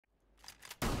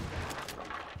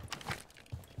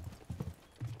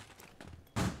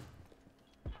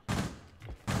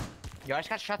Yo, I just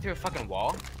got shot through a fucking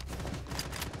wall.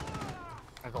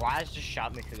 A glass just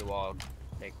shot me through the wall.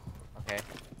 Like, okay.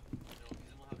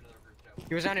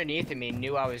 He was underneath of me,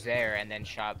 knew I was there, and then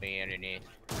shot me underneath.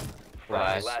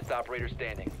 Right, last operator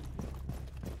standing.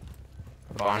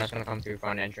 Bonna's gonna come through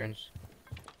front entrance.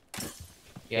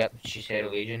 Yep, she said a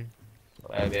Legion.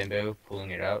 Bamboo,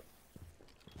 pulling it out.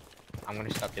 I'm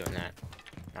gonna stop doing that.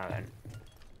 Now then.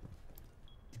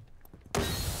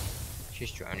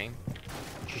 She's droning.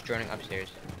 She's droning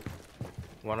upstairs.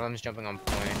 One of them's jumping on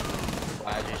point.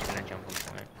 I was just gonna jump on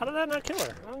point. How did that not kill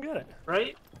her? I don't get it.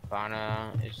 Right?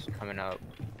 Bonna is coming up.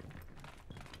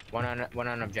 One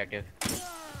on objective.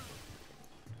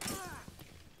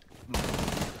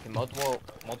 Okay, multiple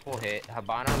hit.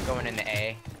 Habana going in the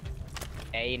A.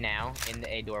 A now, in the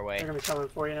A doorway. They're gonna be coming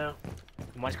for you now.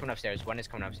 One's coming upstairs. One is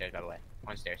coming upstairs, by the way.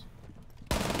 On stairs.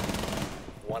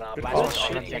 One op. Last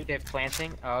one on objective,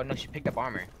 planting. Oh no, she picked up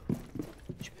armor.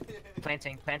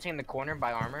 Planting in the corner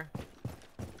by armor.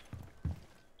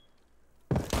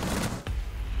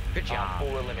 Good job.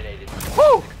 4 eliminated.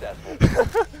 Woo! Successful.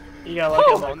 You got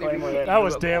lucky on that claymore there. That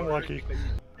was damn lucky.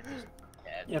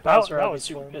 Yeah, Bouncer, I was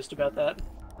super pissed about that.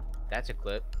 That's a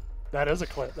clip. That is a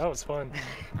clip. That was fun.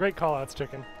 Great callouts,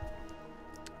 chicken.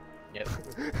 Yep.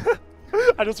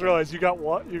 I just realized you got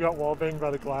wall banged by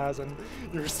the glass and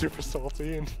you were super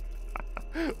salty and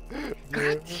You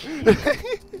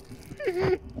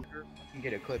can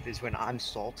get a clip is when I'm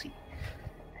salty.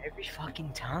 Every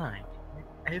fucking time.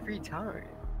 Every time.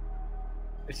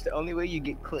 It's the only way you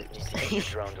get clipped.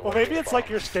 well, maybe it's like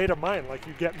your state of mind. Like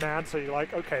you get mad, so you're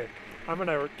like, okay, I'm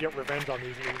gonna get revenge on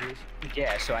these losers.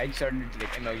 Yeah, so I started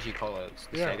like emoji callouts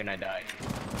the second I died.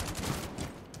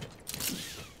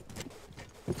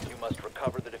 You must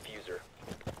recover the diffuser.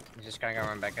 Is this guy gonna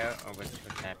run back out, or what's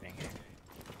happening here?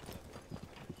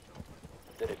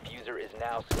 The diffuser is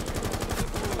now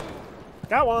secured.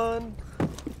 Got one.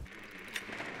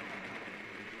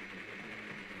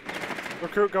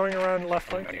 Recruit going around left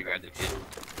flank. Oh, you grabbed the kid.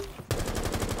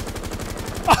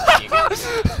 Oh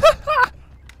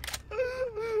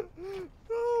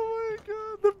my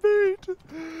god, the bait!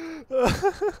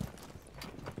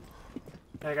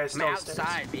 That guy's I'm still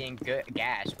outside being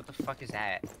gas. What the fuck is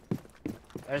that?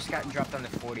 I just got dropped on the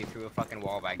 40 through a fucking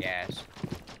wall by gas.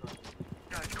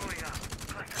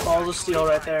 Balls of steel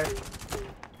right there.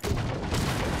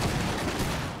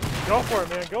 Go for it,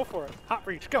 man. Go for it. Hot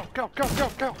reach. Go, go, go, go,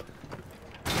 go.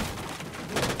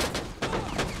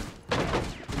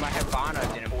 My Havana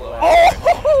didn't blow out.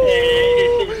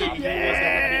 Oh!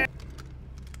 Yeah.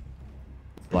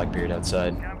 Blackbeard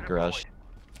outside, garage.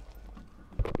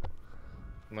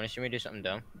 You wanna see me do something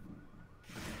dumb?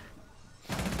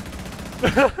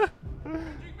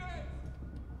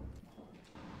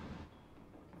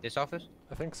 This office?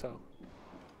 I think so.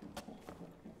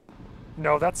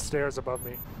 No, that's stairs above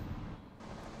me.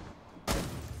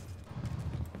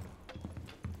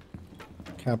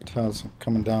 Capitaz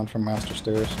coming down from master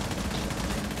stairs.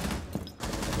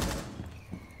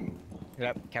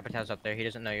 Yep, Capitão's up there. He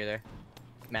doesn't know you're there.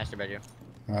 Master bedroom.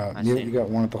 You got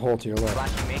one at the hole to your left.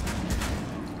 Flashing me.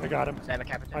 I got him. Is that a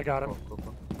Capitão? I got him. Cool, cool,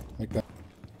 cool. Like that.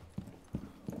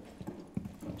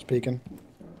 Speaking.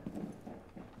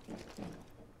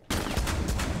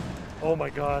 Oh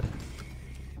my god.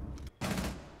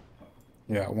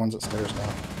 Yeah, one's at stairs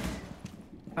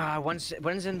now. One's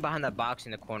in behind that box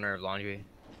in the corner of laundry.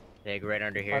 Like right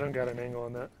under here. I don't got an angle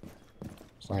on that.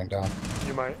 Slaying down.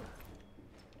 You might.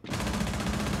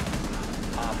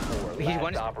 He's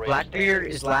one. Blackbeard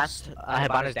is last.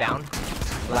 Habana's down.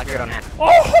 Blackbeard on hand.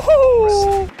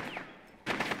 Oh!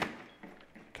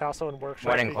 Castle and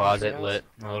workshop. Wedding closet lit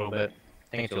a little bit.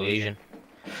 I think it's a Legion.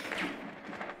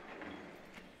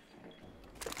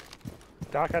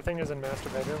 Doc, I think, is in master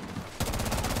bedroom.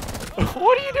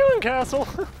 What are you doing, Castle?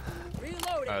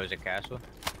 Oh, is it Castle?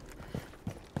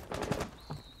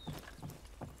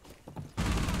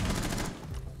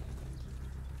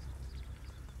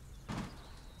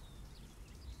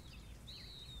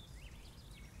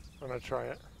 I'm gonna try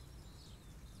it.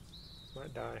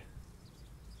 Might die.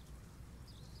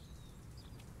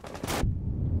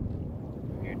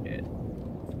 You're dead.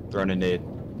 Throwing a nade.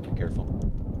 Careful.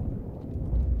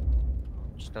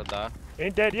 Still Doc.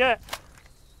 Ain't dead yet.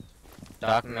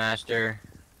 Doc Master.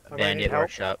 I might Bandit need help.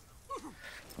 Workshop.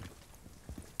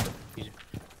 He's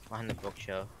behind the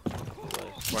bookshelf.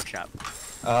 Workshop.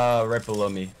 Right below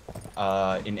me.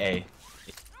 In A.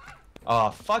 Aw,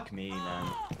 fuck me,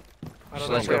 man. I don't So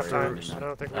know let's if we go have time. first. I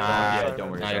don't think we Nah, have yeah, time.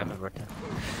 don't worry. No, you don't have work.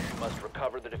 You must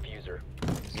recover the diffuser.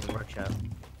 He's in the workshop. 1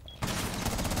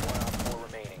 op 4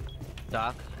 remaining.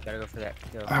 Doc, gotta go for that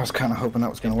kill. I was kind of hoping that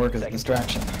was going to work as a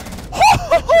distraction.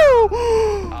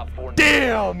 Op 4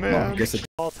 Damn, man! guess it-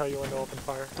 I'll tell you when to open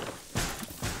fire.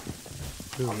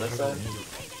 On this side?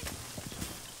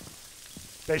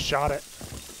 They shot it.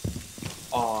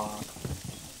 Aw.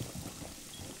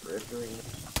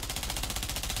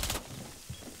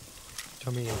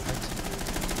 Tell me impact.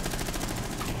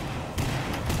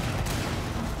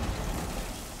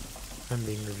 I'm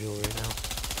being revealed right now.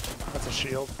 That's a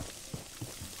shield.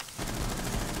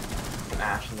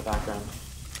 Ash in the background.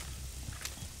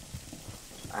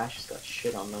 Ash has got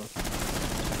shit on them.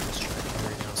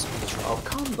 Right now, so Oh,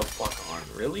 come the fuck on,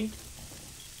 really?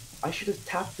 I should have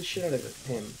tapped the shit out of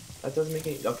him. That doesn't make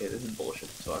any. Okay, this is bullshit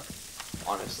as fuck.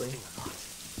 Honestly.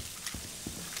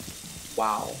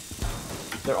 Wow.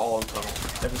 They're all in tunnel.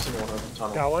 Every single one of them in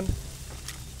tunnel. Got one?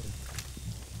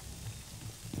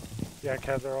 Yeah,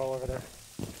 Kev, they're all over there.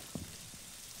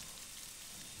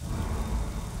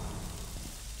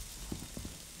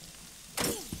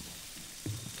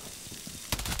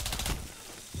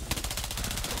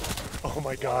 Oh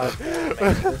my god.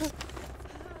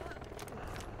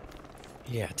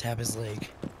 yeah, tap his leg.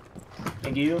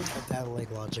 Thank you. Tap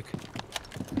leg logic.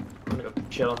 I'm gonna go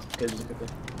chill because it's quickly.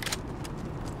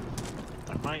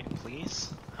 Alright,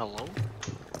 please. Hello?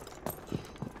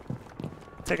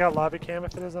 Take out lobby cam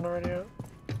if it isn't already out.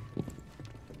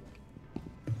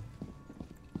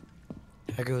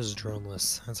 Echo's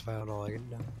droneless. That's about all I can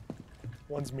do.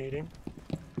 One's meeting.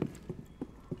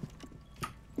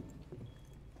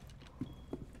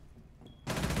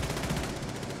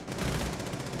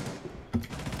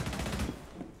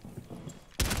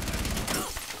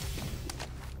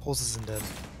 Pulse isn't dead.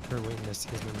 Her weakness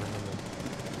is no.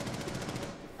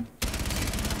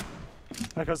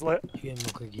 Echo's lit. He didn't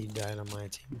look like he died on my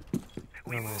team.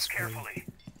 We move carefully.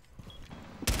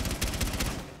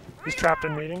 He's trapped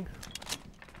in meeting.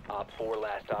 Op 4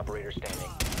 last operator standing.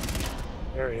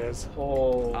 There he is.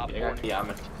 Oh, Op yeah, 4 yeah, I'm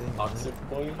a toxic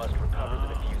boy. You must recover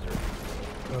the diffuser.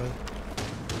 Go ahead.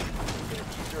 The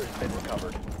diffuser has been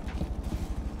recovered.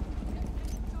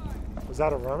 Was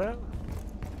that a run out?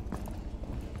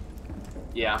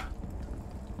 Yeah.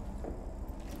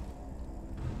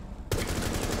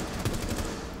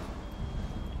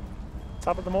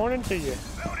 Top of the morning to you.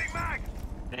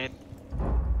 Nade.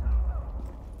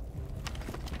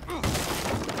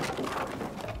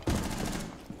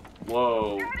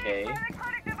 Whoa, okay.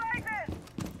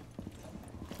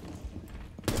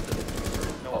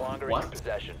 No longer in what? your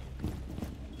possession.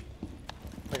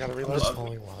 I gotta I'm reload. just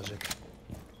following logic.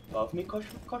 Above me, Kush?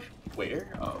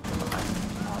 Where? Oh, Op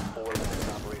 4 last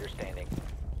operator standing.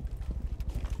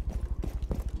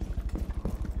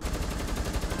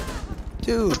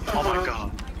 Dude! Oh my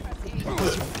god.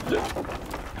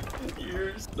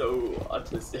 you're so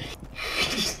autistic.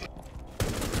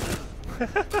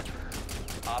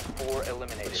 Op 4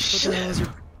 eliminated. What the hell is your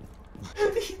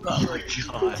Oh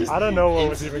my god. I don't know what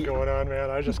was even going on, man.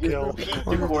 I just killed.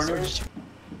 The corners.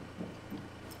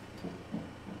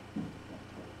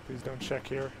 Please don't check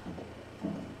here.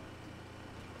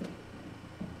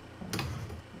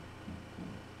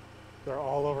 They're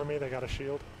all over me. They got a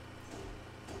shield.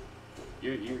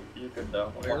 You're good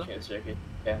though. I'm watching it, Jackie.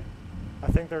 Yeah. I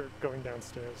think they're going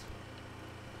downstairs.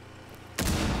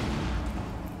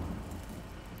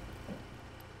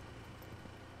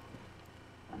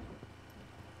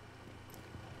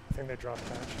 I think they dropped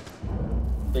patch.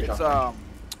 They It's dropped.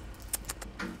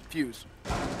 Fuse.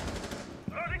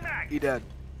 He dead.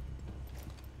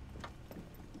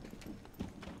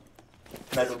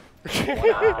 Metal.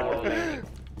 Wow.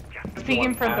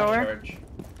 Speaking for door. Charge.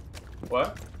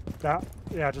 What? That,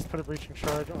 yeah, just put a breaching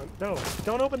charge on. No,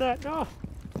 don't open that. No.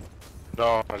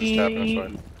 No, I just tapped it,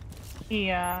 that's fine.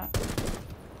 Yeah.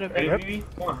 Ready, Yep. BB?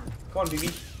 Come on. Come on,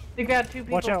 BB. They got two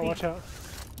people. Watch out, watch out.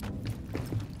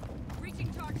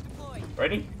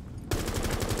 Ready?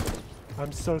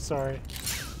 I'm so sorry.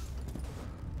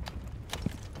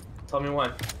 Tell me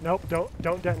when. Nope,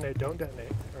 don't detonate. Don't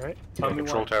detonate. All right. Tell me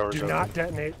Control when. towers Do open. not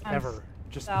detonate On ever.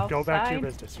 Just south go back to your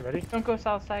side. business. Ready? Don't go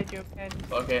south side, you okay?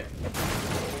 Okay.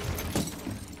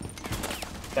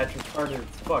 That's retarded as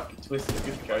fuck. It's wasted a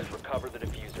good charge. Recover the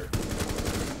diffuser.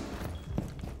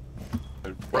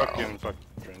 Broken fucking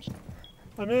entrance.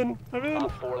 I'm in. I'm in.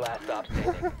 Op 4 last stop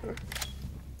standing.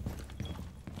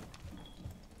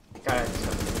 God, I just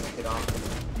have to get on.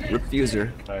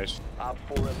 Refuser. Nice. Op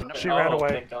 4 eliminated. She ran away.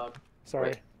 Thank God. Sorry.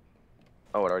 Wait.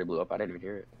 Oh, it already blew up. I didn't even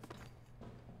hear it.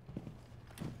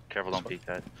 Careful, don't peek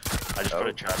that. I just put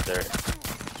a trap there.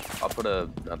 I'll put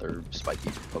another spiky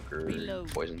poker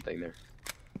poison thing there.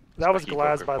 That was Spiky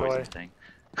Glaz, poker by the way. poison thing.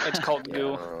 It's called Yeah, I goo.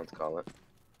 don't know what to call it.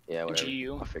 Yeah, whatever.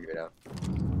 GU. I'll figure it out.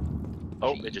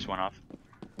 Oh, it just went off.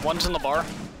 One's in the bar.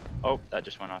 Oh, that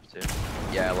just went off too.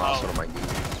 Yeah, I lost one of my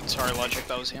geeks. Sorry, Logic,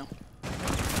 that was you.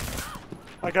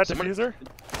 I got diffuser.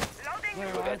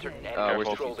 Where's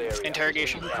the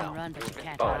Interrogation.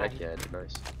 Oh, heck yeah,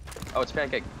 nice. Oh, it's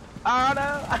pancake. Oh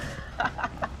no!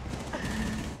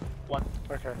 What?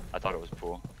 Okay. I thought it was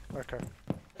pool. Okay.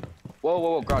 Whoa,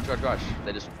 whoa, whoa, garage.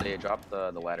 They dropped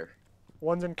the ladder.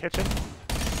 One's in kitchen.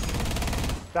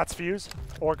 That's fuse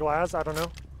or glass. I don't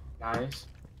know. Nice.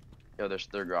 Yo, there's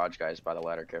third garage guys by the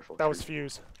ladder. Careful. That was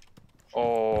fuse.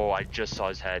 Oh, I just saw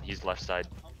his head. He's left side.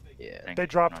 Yeah. They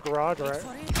dropped garage, right?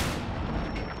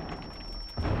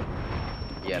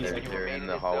 Yeah, they're in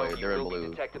the hallway. They're in blue.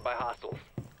 Detected by hostiles.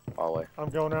 Hallway. I'm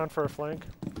going around for a flank.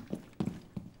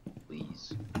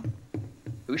 Please.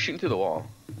 Who's shooting through the wall?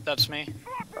 That's me.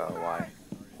 Why?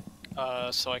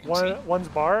 So I can see. One's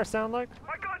bar sound like?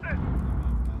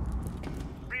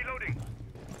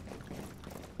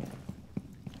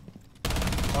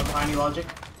 One behind you, Logic.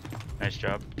 Nice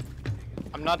job.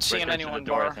 I'm not seeing Right to anyone the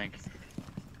door, bar. I think.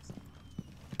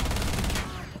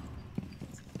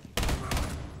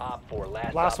 Op 4,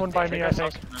 Last one by me, I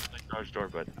think. Garage door,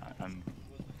 but I'm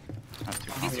not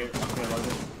too I'm here,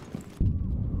 Logic.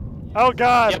 Oh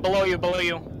god! Yeah, below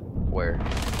you. Where?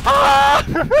 Ah!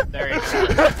 There you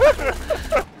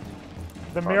go.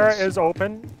 The mirror is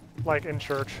open, like in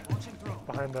church.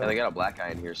 Behind Yeah, they the. got a black guy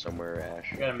in here somewhere, Ash.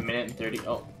 We got a minute and 30.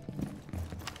 Oh.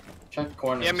 Check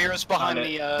corners. Yeah, Mira's behind Found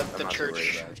it. the not too worried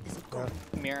church. about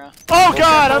it. Mira. Oh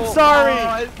god, I'm sorry!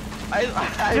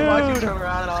 I Dude. watched you turn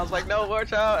around and I was like, no,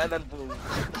 watch out, and then boom.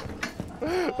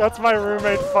 That's my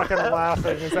roommate fucking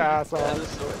laughing his ass That off. is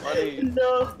so funny.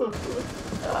 No.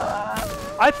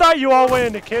 I thought you all went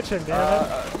in the kitchen,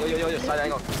 damn it. Yo, side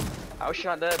angle. I was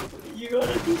shot dead. You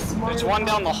gotta be smart. There's one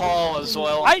down the hall as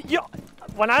well.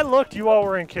 When I looked, you all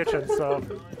were in kitchen, so.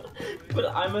 But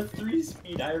I'm a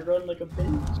 3-speed. I run like a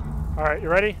bitch. Alright, you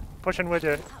ready? Pushing with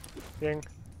you. Ying.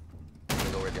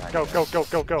 Go.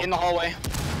 In the hallway.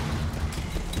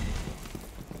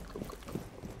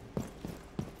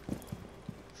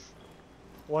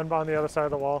 One on the other side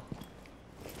of the wall.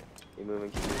 Keep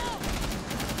moving.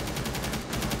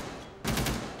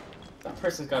 That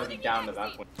person's gotta be down to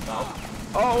that point. Stop.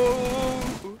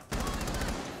 Oh!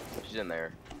 She's in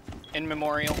there. In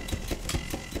memorial.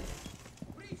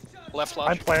 Left I'm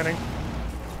lodge. planning.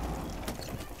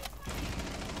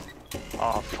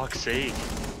 Oh, fuck's sake.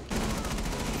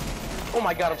 Oh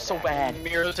my god, I'm so bad.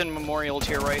 Mira's in memorial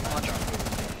to your right. Watch.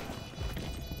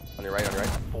 On your right.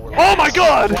 Oh my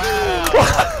god!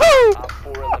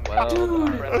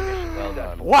 Well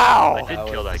done. Wow! I did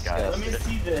kill that guy. Let me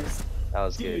see this. That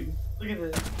was Dude, good. look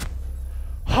at this.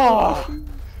 Oh,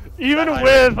 even That might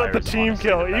with have been the virus, team honestly,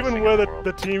 kill, the best even thing with in the world.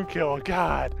 the team kill,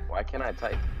 god. Why can't I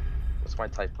type? What's my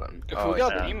type button? If Oh, we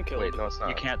got it's- team killed. Wait, no, it's not.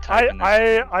 You can't type in this.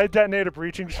 I detonated a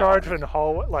breaching charge in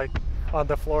hallway, like on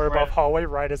the floor above hallway,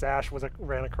 right as Ash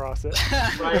ran across it.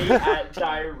 Right at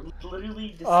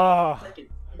literally just second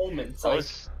moments.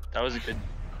 That was a good.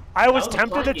 I was That was a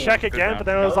tempted to fun check game. again, Good but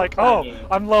then I round. was That like, was a fun oh, game.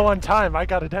 I'm low on time. I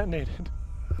got it detonated.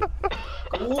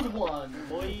 Gold one,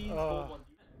 boys. Gold one.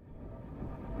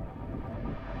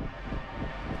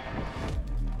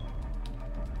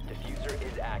 Diffuser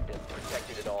is active,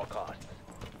 protected at all costs.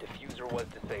 Diffuser was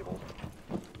disabled.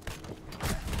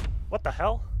 What the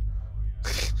hell?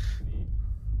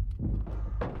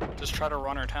 Just try to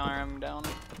run her time down.